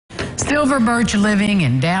Silver Birch Living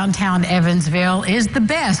in downtown Evansville is the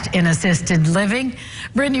best in assisted living.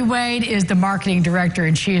 Brittany Wade is the marketing director,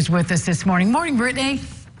 and she is with us this morning. Morning, Brittany.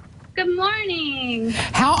 Good morning.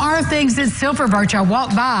 How are things at Silver Birch? I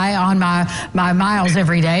walk by on my miles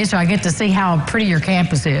every day, so I get to see how pretty your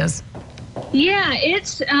campus is. Yeah,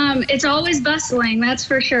 it's always bustling, that's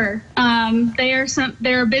for sure.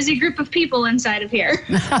 They're a busy group of people inside of here.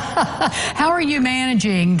 How are you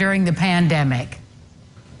managing during the pandemic?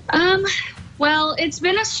 Well, it's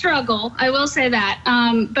been a struggle, I will say that.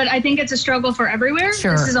 But I think it's a struggle for everywhere.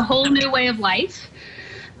 Sure. This is a whole new way of life.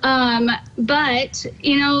 But,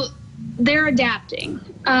 you know, they're adapting.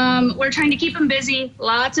 We're trying to keep them busy,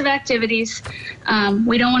 lots of activities.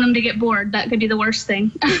 We don't want them to get bored. That could be the worst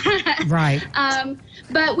thing. Right.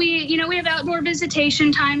 But we have outdoor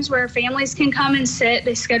visitation times where families can come and sit.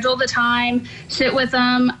 They schedule the time, sit with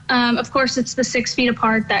them. Of course, it's the 6 feet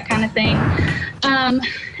apart, that kind of thing.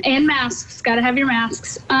 And masks, got to have your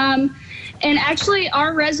masks. And actually,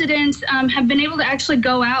 our residents have been able to actually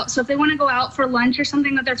go out. So if they want to go out for lunch or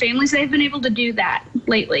something with their families, they've been able to do that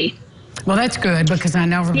lately. Well, that's good, because I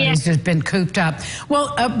know everybody's just been cooped up.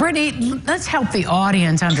 Well, Brittany, let's help the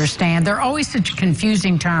audience understand. There are always such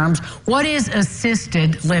confusing terms. What is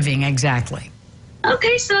assisted living exactly?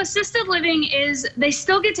 Okay, so assisted living is they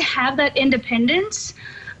still get to have that independence,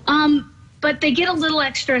 but they get a little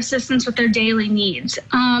extra assistance with their daily needs.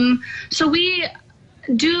 So we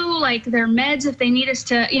do like their meds if they need us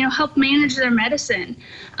to, help manage their medicine.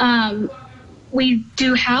 We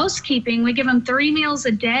do housekeeping. We give them 3 meals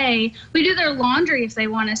a day. We do their laundry if they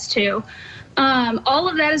want us to. All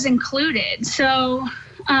of that is included. So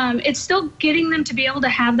it's still getting them to be able to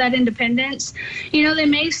have that independence. They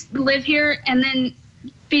may live here and then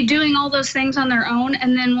be doing all those things on their own,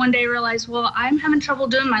 and then one day realize, well, I'm having trouble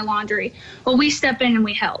doing my laundry. Well, we step in and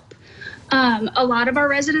we help. A lot of our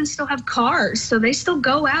residents still have cars, so they still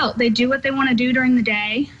go out. They do what they want to do during the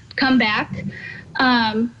day, come back.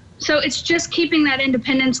 So it's just keeping that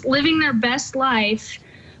independence, living their best life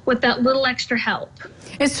with that little extra help.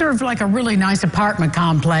 It's sort of like a really nice apartment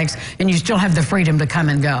complex, and you still have the freedom to come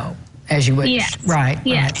and go as you wish. Yes. Right.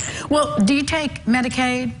 Yes. Right. Well, do you take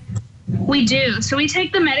Medicaid? We do. So we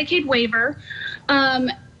take the Medicaid waiver.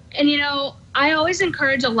 And, I always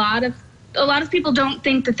encourage a lot of people don't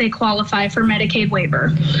think that they qualify for Medicaid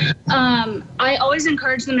waiver. I always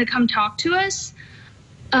encourage them to come talk to us.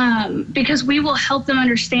 Because we will help them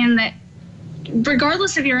understand that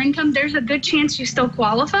regardless of your income, there's a good chance you still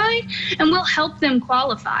qualify, and we'll help them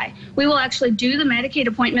qualify. We will actually do the Medicaid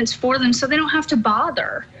appointments for them so they don't have to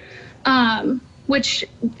bother, which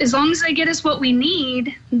as long as they get us what we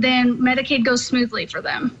need, then Medicaid goes smoothly for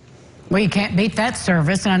them. Well, you can't beat that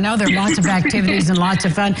service, and I know there are lots of activities and lots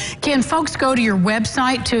of fun. Can folks go to your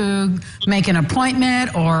website to make an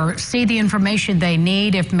appointment or see the information they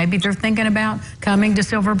need if maybe they're thinking about coming to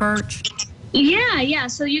Silver Birch? Yeah.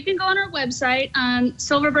 So you can go on our website,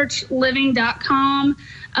 silverbirchliving.com.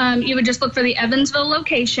 You would just look for the Evansville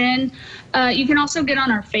location. You can also get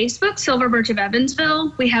on our Facebook, Silver Birch of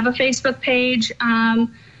Evansville. We have a Facebook page. And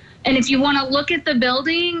if you want to look at the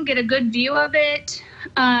building, get a good view of it,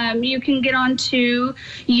 you can get onto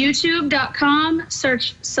youtube.com,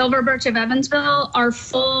 search Silver Birch of Evansville. Our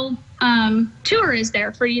full tour is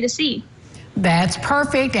there for you to see. That's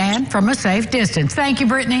perfect, and from a safe distance. Thank you,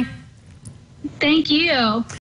 Brittany. Thank you.